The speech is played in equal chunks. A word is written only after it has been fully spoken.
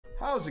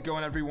How's it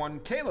going, everyone?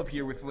 Caleb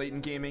here with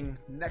Layton Gaming.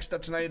 Next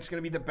up tonight, it's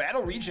going to be the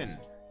Battle Region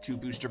 2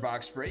 booster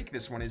box break.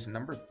 This one is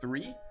number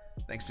 3.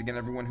 Thanks again,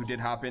 everyone who did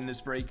hop in this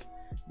break.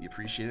 We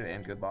appreciate it,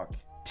 and good luck.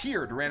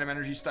 Tiered random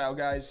energy style,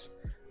 guys.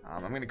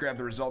 I'm going to grab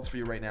the results for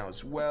you right now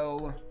as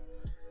well.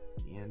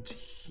 And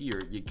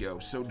here you go.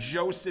 So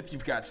Joseph,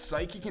 you've got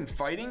Psychic and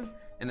Fighting,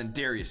 and then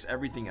Darius,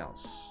 everything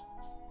else.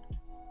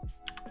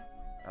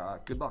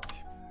 Good luck.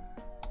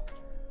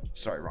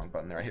 Sorry, wrong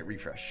button there. I hit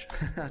refresh.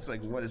 I was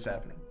like, what is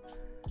happening?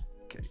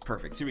 Okay,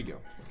 perfect. Here we go.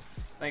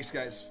 Thanks,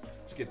 guys.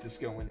 Let's get this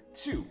going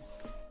to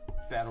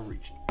Battle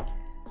Region.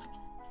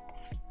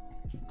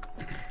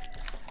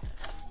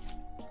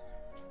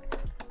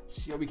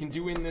 See how we can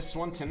do in this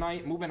one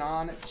tonight. Moving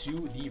on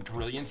to the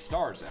Brilliant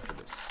Stars after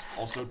this.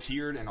 Also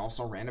tiered and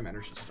also random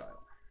energy style.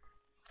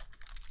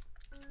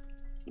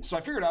 So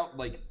I figured out,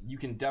 like, you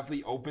can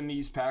definitely open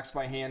these packs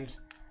by hand.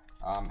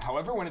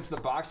 However, when it's the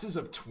boxes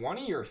of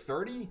 20 or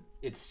 30,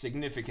 it's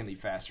significantly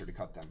faster to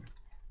cut them.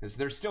 Because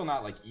they're still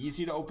not, like,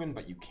 easy to open,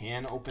 but you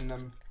can open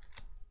them.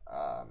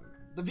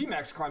 The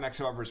VMAX Climax,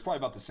 however, is probably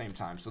about the same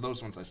time. So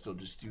those ones I still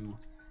just do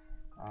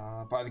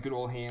by the good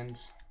old hand.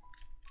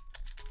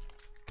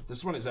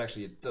 This one is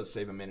actually, it does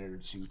save a minute or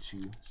two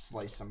to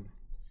slice them.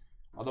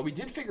 Although we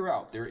did figure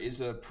out there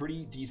is a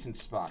pretty decent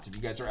spot. If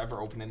you guys are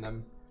ever opening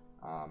them,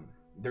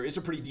 there is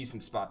a pretty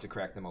decent spot to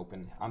crack them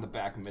open on the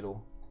back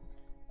middle.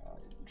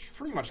 Which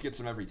pretty much gets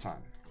them every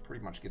time.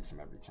 Pretty much gets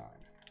them every time.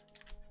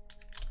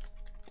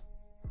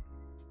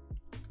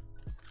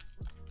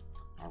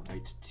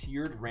 Alright,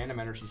 tiered random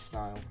energy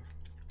style.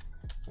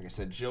 Like I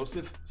said,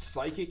 Joseph,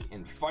 Psychic,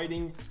 and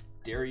Fighting.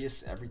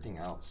 Darius, everything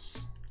else.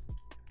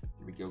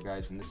 Here we go,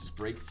 guys, and this is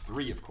break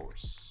 3, of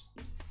course.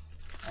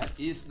 That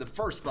is the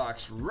first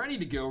box, ready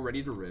to go,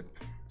 ready to rip.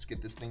 Let's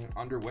get this thing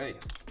underway.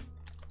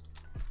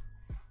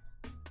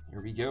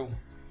 Here we go.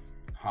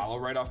 Hollow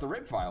right off the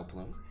rip file,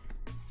 Plume.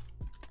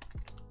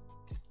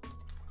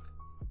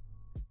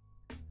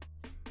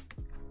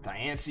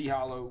 Diancie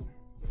Hollow.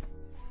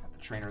 Got the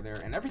trainer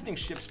there, and everything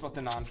ships but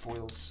the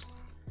non-foils.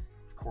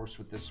 Of course,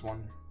 with this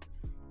one.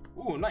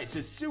 Ooh, nice.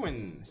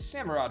 Hisuian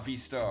Samurott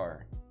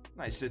V-Star.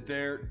 Nice hit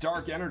there.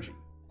 Dark Energy.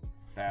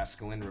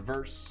 Baskel in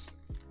reverse.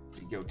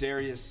 There you go,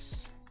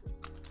 Darius.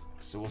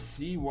 So we'll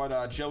see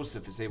what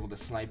Joseph is able to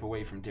snipe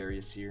away from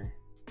Darius here.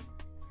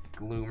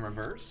 Gloom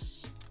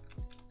reverse.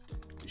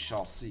 We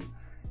shall see.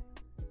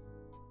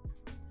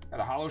 Got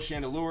a Hollow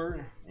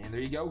Chandelure. And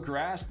there you go,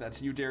 Grass. That's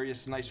you,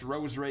 Darius. Nice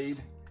Rose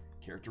Raid.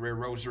 Character Rare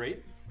Rose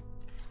Raid.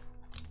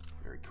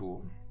 Very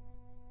cool.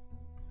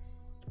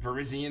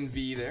 Virizion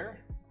V there.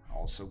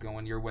 Also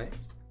going your way.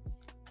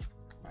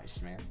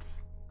 Nice, man.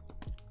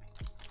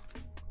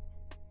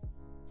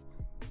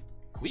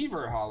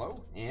 Cleaver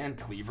Hollow and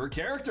Cleaver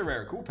Character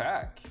Rare. Cool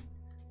pack.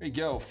 There you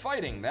go.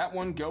 Fighting. That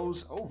one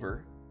goes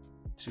over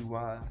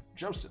to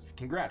Joseph.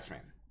 Congrats,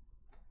 man.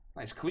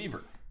 Nice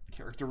Cleaver.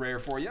 Character Rare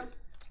for you.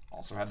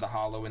 Also had the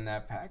Hollow in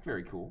that pack.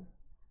 Very cool.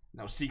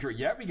 No secret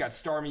yet. We got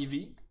Starmie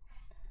V.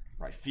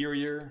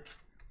 Rhyperior.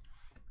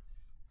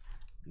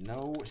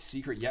 No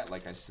secret yet,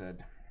 like I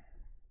said.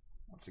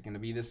 What's it going to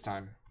be this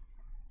time?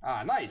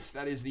 Ah, nice.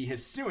 That is the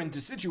Hisuian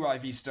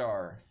Decidueye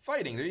V-Star.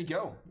 Fighting. There you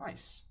go.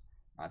 Nice.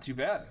 Not too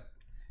bad.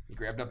 You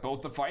grabbed up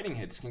both the fighting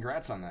hits.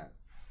 Congrats on that.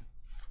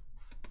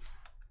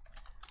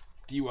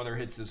 A few other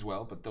hits as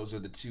well, but those are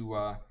the two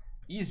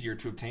easier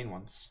to obtain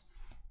ones.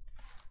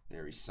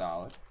 Very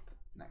solid.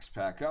 Next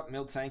pack up.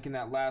 Miltank in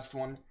that last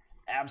one.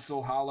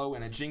 Absol Hollow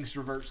and a Jinx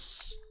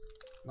reverse.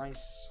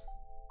 Nice.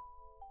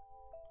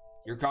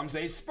 Here comes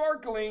a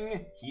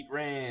sparkling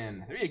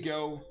Heatran. There you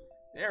go.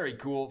 Very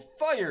cool.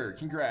 Fire.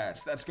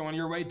 Congrats. That's going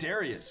your way,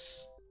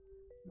 Darius.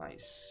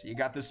 Nice. You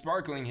got the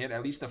sparkling hit,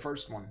 at least the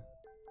first one.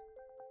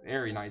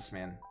 Very nice,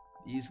 man.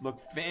 These look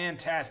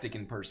fantastic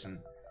in person.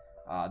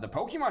 The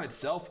Pokemon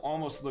itself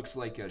almost looks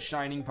like a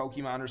shining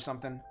Pokemon or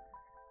something.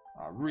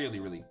 Really,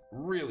 really,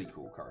 really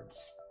cool cards.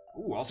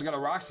 Ooh, also got a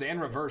Roxanne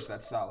reverse.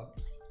 That's solid.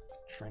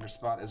 Trainer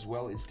spot as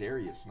well is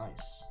Darius.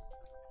 Nice.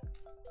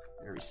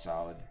 Very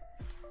solid.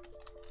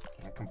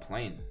 Can't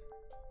complain.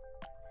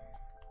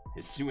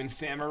 Hisuian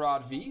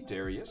Samurott V.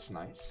 Darius.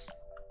 Nice.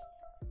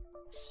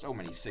 So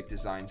many sick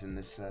designs in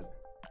this set.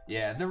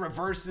 Yeah, the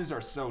reverses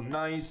are so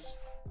nice.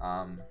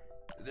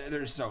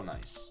 They're so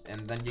nice.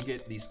 And then you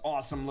get these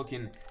awesome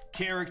looking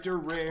character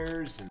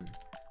rares and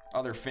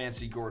other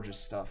fancy gorgeous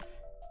stuff.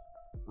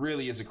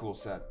 Really is a cool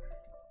set.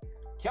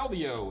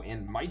 Keldeo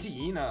and Mighty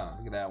Ina.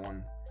 Look at that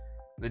one.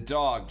 The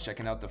dog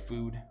checking out the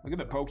food. Look at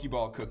the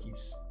Pokeball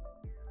cookies.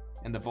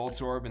 And the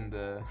Voltorb and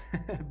the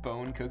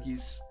bone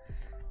cookies.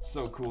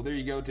 So cool. There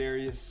you go,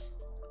 Darius.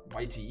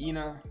 Mighty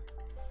Ina.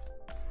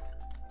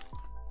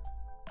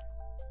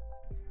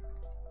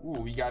 Ooh,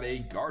 we got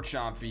a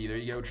Garchomp V. There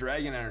you go,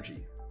 Dragon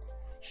Energy.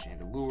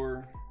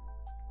 Chandelure.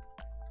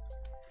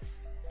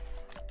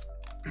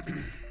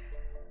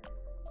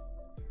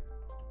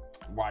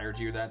 Wire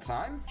Deer that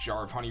time.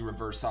 Jar of Honey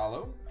Reverse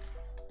Hollow.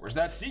 Where's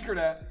that secret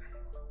at?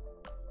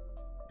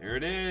 There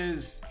it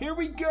is. Here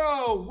we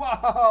go.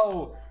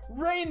 Wow.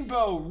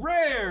 Rainbow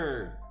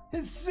Rare.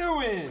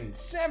 Hisuin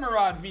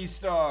Samurott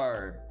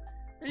V-Star.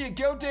 There you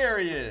go,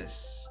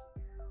 Darius.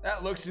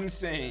 That looks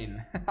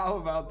insane. How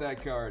about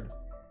that card?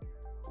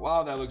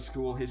 Wow, that looks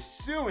cool.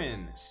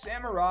 Hisuin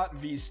Samurott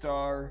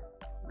V-Star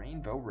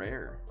Rainbow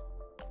Rare.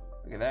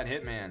 Look at that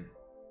Hitman.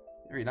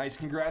 Very nice.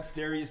 Congrats,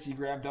 Darius. You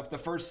grabbed up the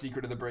first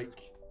secret of the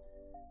break.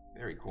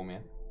 Very cool,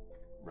 man.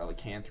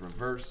 Relicanth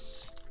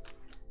reverse.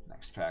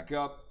 Next pack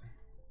up.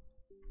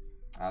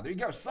 There you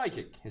go.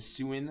 Psychic.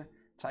 Hisuin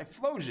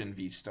Typhlosion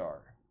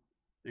V-Star.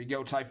 There you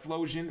go.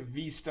 Typhlosion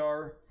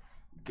V-Star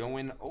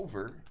going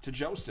over to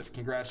Joseph.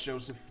 Congrats,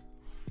 Joseph.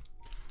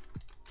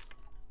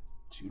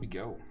 2 to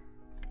go.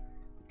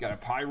 Got a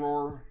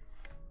Pyroar.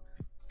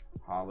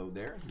 Hollow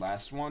there.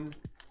 Last one.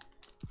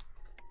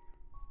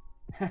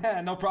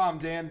 No problem,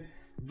 Dan.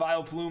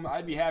 Vileplume.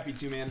 I'd be happy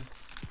to, man.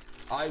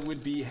 I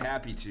would be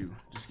happy to.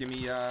 Just give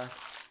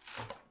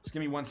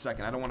me 1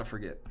 second. I don't want to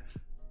forget.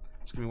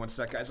 Just give me 1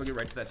 sec, guys. I'll get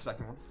right to that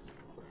second one.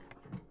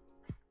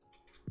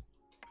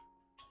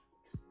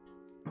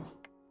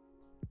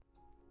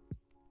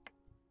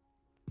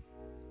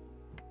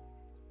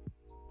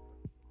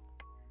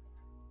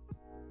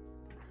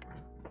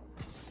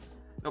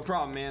 No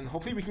problem, man.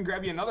 Hopefully we can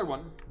grab you another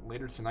one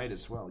later tonight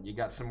as well. You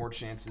got some more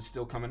chances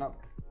still coming up.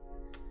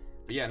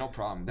 But yeah, no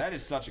problem. That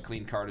is such a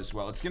clean card as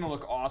well. It's going to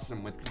look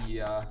awesome with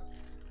the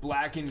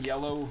black and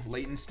yellow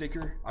Layton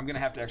sticker. I'm going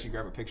to have to actually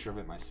grab a picture of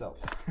it myself.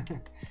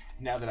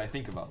 Now that I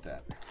think about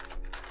that.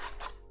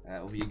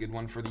 That will be a good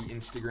one for the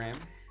Instagram.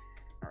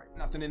 All right,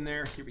 nothing in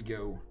there. Here we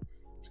go.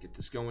 Let's get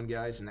this going,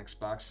 guys. Next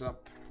box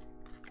up.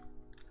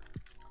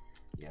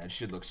 Yeah, it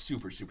should look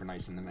super, super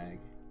nice in the mag.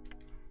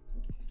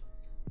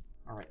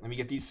 All right, let me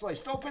get these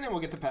sliced open and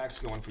we'll get the packs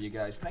going for you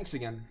guys. Thanks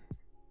again.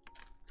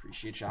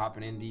 Appreciate you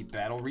hopping in the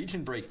Battle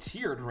Region Break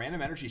tiered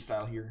random energy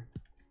style here.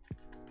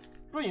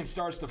 Brilliant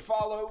stars to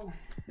follow.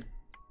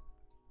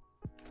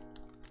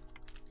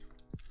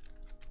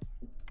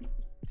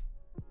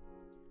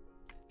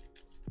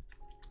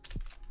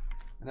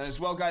 And then as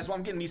well, guys, while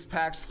I'm getting these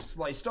packs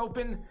sliced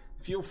open,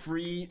 feel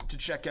free to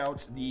check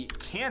out the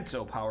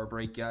Kanto Power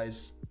Break,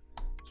 guys.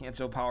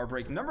 Kanto Power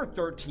Break number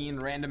 13,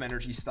 random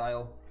energy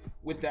style,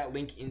 with that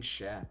link in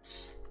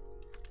chat.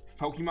 If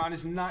Pokemon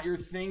is not your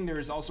thing, there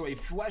is also a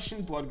Flesh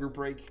and Blood group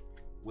break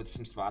with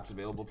some spots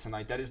available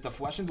tonight. That is the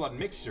Flesh and Blood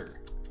Mixer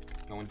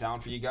going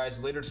down for you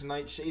guys later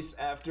tonight. Chase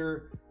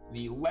after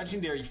the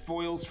legendary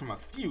foils from a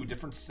few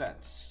different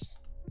sets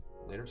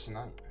later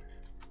tonight.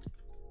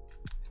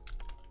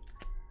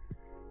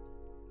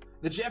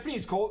 The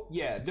Japanese Colt,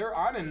 yeah, they're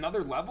on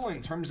another level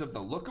in terms of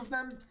the look of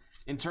them,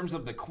 in terms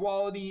of the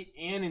quality,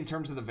 and in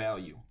terms of the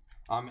value,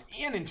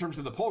 and in terms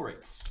of the pull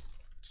rates.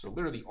 So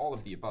literally all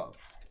of the above.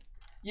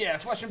 Yeah,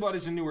 Flesh and Blood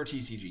is a newer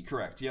TCG,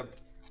 correct. Yep,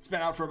 it's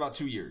been out for about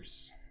 2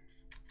 years.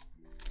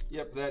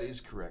 Yep, that is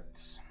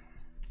correct.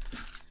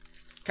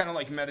 Kind of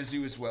like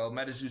Metazoo as well.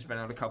 Metazoo's been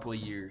out a couple of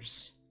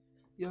years.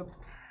 Yep.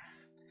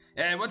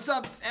 Hey, what's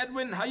up,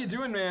 Edwin? How you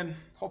doing, man?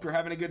 Hope you're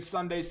having a good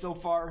Sunday so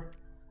far.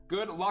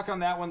 Good luck on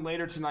that one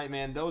later tonight,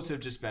 man. Those have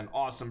just been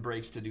awesome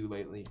breaks to do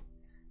lately.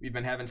 We've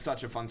been having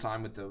such a fun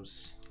time with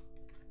those.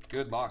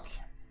 Good luck.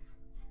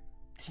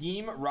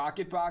 Team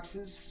Rocket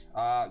boxes,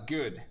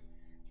 good.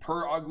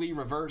 Per Ugly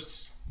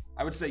reverse,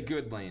 I would say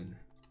good lane.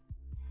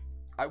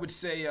 I would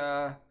say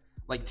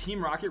like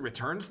Team Rocket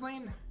returns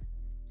lane,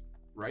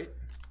 right?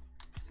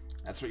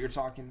 That's what you're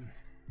talking.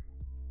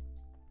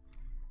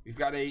 We've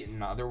got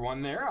another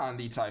one there on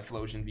the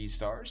Typhlosion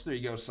V-Stars. There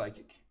you go,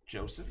 Psychic.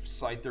 Joseph,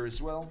 Scyther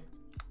as well.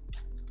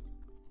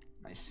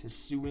 Nice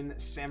Hisuin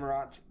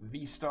Samurott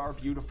V-Star,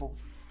 beautiful.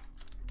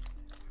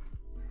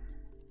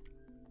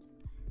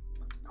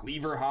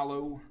 Cleaver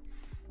Hollow,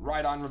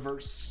 Rhydon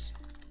reverse.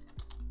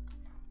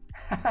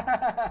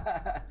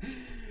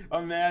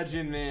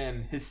 Imagine,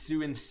 man,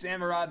 Hisuin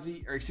Samurott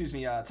V, or excuse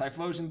me,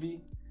 Typhlosion V.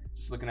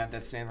 Just looking at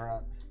that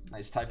Samurott.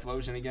 Nice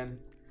Typhlosion again.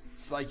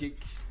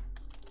 Psychic.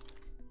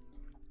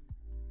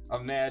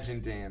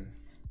 Imagine Dan.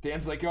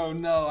 Dan's like, oh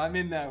no, I'm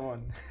in that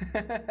one.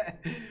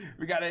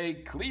 We got a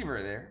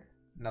Cleaver there.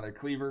 Another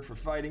Cleaver for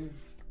fighting.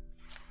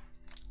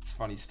 It's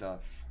funny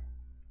stuff.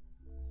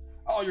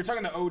 Oh, you're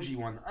talking the OG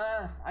one.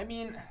 I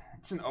mean,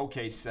 it's an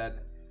okay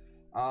set.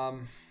 I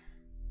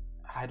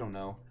don't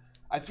know.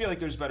 I feel like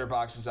there's better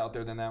boxes out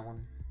there than that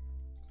one.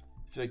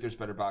 I feel like there's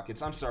better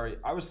buckets. I'm sorry.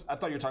 I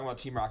thought you were talking about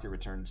Team Rocket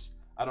returns.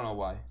 I don't know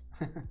why.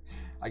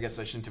 I guess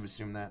I shouldn't have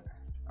assumed that.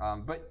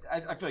 But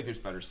I feel like there's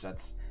better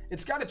sets.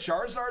 It's got a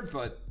Charizard,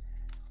 but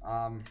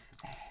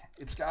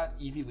it's got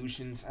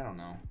Evolutions. I don't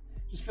know.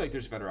 Just feel like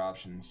there's better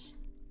options.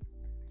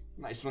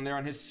 Nice one there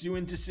on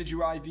Hisuin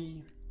Decidueye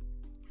IV.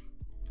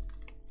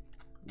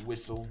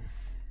 Whistle.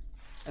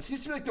 That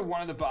seems to be like the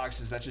one of the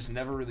boxes that just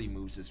never really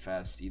moves as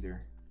fast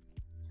either.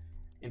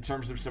 In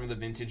terms of some of the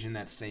vintage in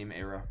that same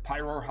era.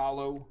 Pyroar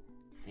Hollow.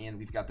 And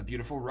we've got the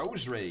beautiful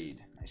Rose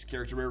Raid. Nice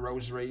character rare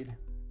Rose Raid.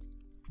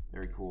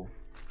 Very cool.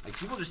 Like,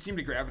 people just seem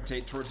to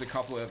gravitate towards a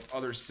couple of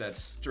other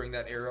sets during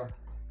that era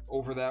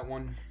over that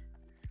one.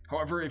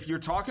 However, if you're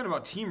talking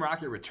about Team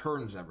Rocket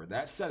returns ever,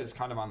 that set is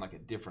kind of on like a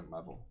different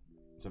level.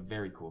 It's a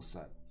very cool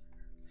set.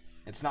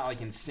 It's not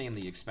like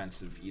insanely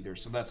expensive either,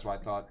 so that's why I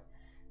thought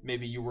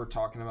maybe you were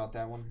talking about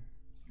that one.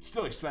 It's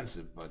still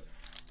expensive, but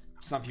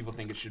some people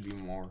think it should be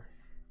more.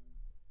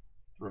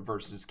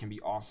 Reverses can be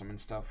awesome and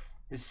stuff.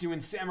 Hisuian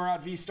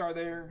Samurott V-Star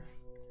there.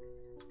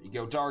 There you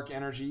go, Dark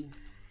Energy.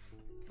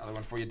 Another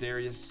one for you,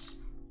 Darius.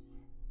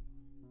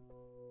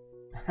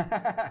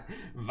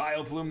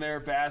 Vileplume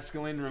there,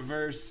 Basculin,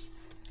 reverse.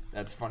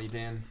 That's funny,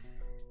 Dan.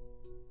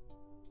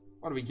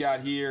 What do we got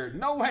here?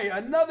 No way,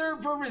 another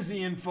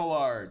Virizion Full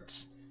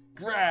Art.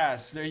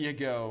 Grass, there you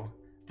go.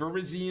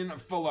 Virizion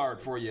Full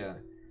Art for you.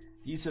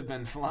 These have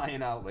been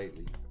flying out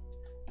lately.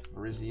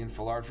 Virizion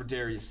Full Art for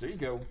Darius. There you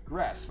go.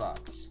 Grass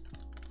spots.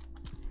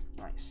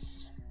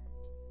 Nice.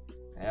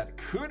 That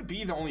could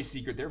be the only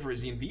secret there.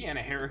 Virizion V and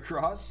a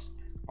Heracross.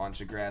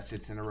 Bunch of grass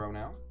hits in a row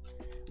now.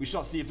 We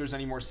shall see if there's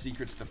any more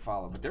secrets to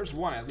follow, but there's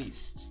one at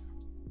least.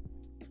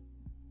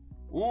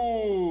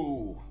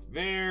 Ooh,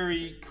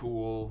 very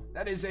cool.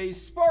 That is a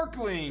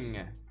Sparkling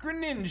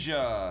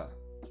Greninja.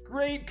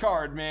 Great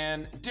card,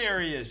 man.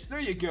 Darius, there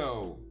you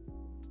go.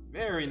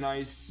 Very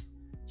nice.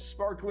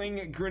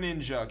 Sparkling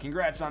Greninja.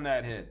 Congrats on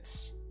that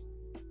hit.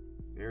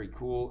 Very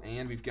cool.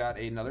 And we've got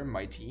another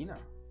Mightyena.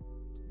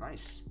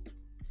 Nice.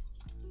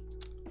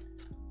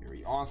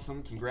 Very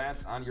awesome.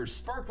 Congrats on your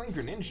Sparkling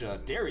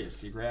Greninja.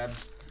 Darius, you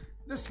grabbed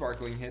the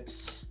Sparkling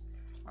hits.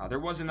 There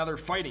was another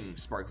Fighting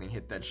Sparkling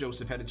hit that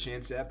Joseph had a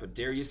chance at, but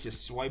Darius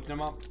just swiped him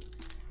up.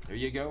 There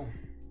you go.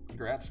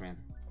 Congrats, man.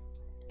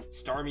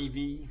 Starmie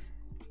V.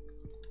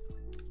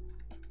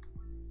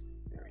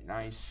 Very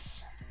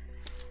nice.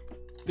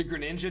 The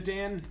Greninja,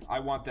 Dan?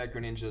 I want that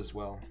Greninja as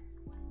well.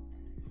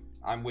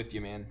 I'm with you,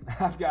 man.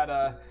 I've got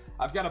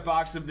a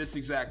box of this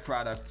exact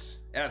product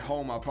at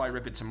home. I'll probably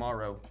rip it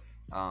tomorrow.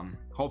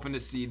 Hoping to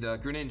see the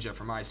Greninja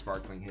for my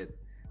Sparkling hit.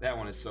 That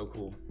one is so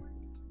cool.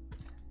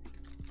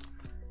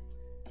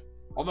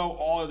 Although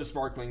all of the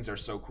Sparklings are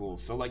so cool.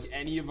 So like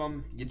any of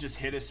them, you just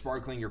hit a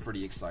Sparkling, you're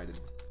pretty excited.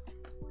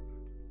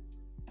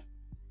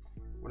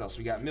 What else?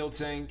 We got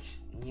Miltank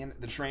and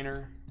the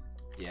trainer.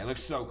 Yeah, it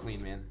looks so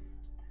clean, man.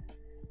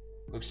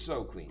 Looks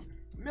so clean.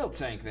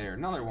 Miltank there,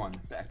 another one.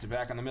 Back to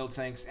back on the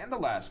Miltanks and the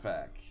last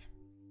pack.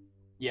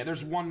 Yeah,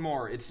 there's one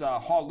more. It's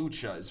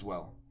Hawlucha as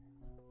well.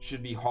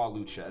 Should be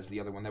Hawlucha as the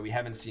other one that we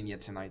haven't seen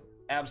yet tonight.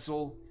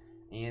 Absol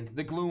and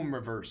the Gloom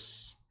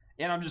reverse.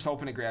 And I'm just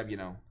hoping to grab, you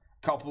know,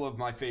 a couple of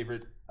my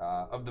favorite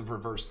of the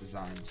reverse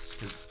designs,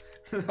 because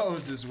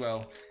those as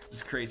well,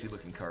 just crazy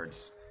looking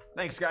cards.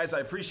 Thanks, guys.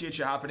 I appreciate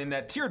you hopping in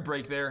that tiered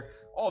break there.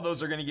 All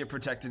those are going to get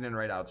protected and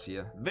right out to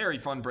you. Very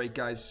fun break,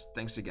 guys.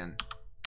 Thanks again.